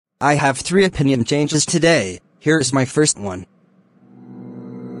I have 3 opinion changes today. Here's my first one.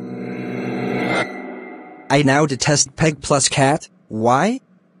 I now detest Peg plus Cat. Why?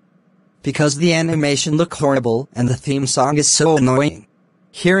 Because the animation look horrible and the theme song is so annoying.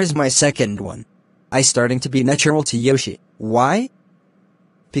 Here is my second one. I starting to be natural to Yoshi. Why?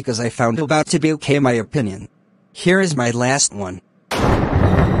 Because I found about to be okay my opinion. Here is my last one.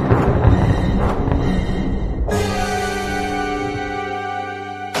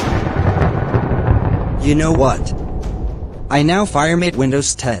 You know what? I now firemate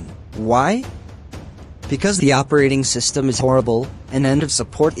Windows 10. Why? Because the operating system is horrible, and end of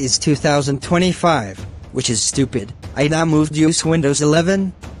support is 2025, which is stupid. I now moved use Windows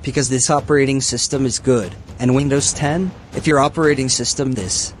 11, because this operating system is good, and Windows 10, if your operating system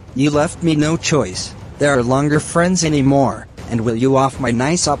this, you left me no choice. There are longer friends anymore, and will you off my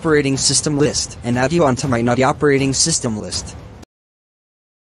nice operating system list, and add you onto my naughty operating system list.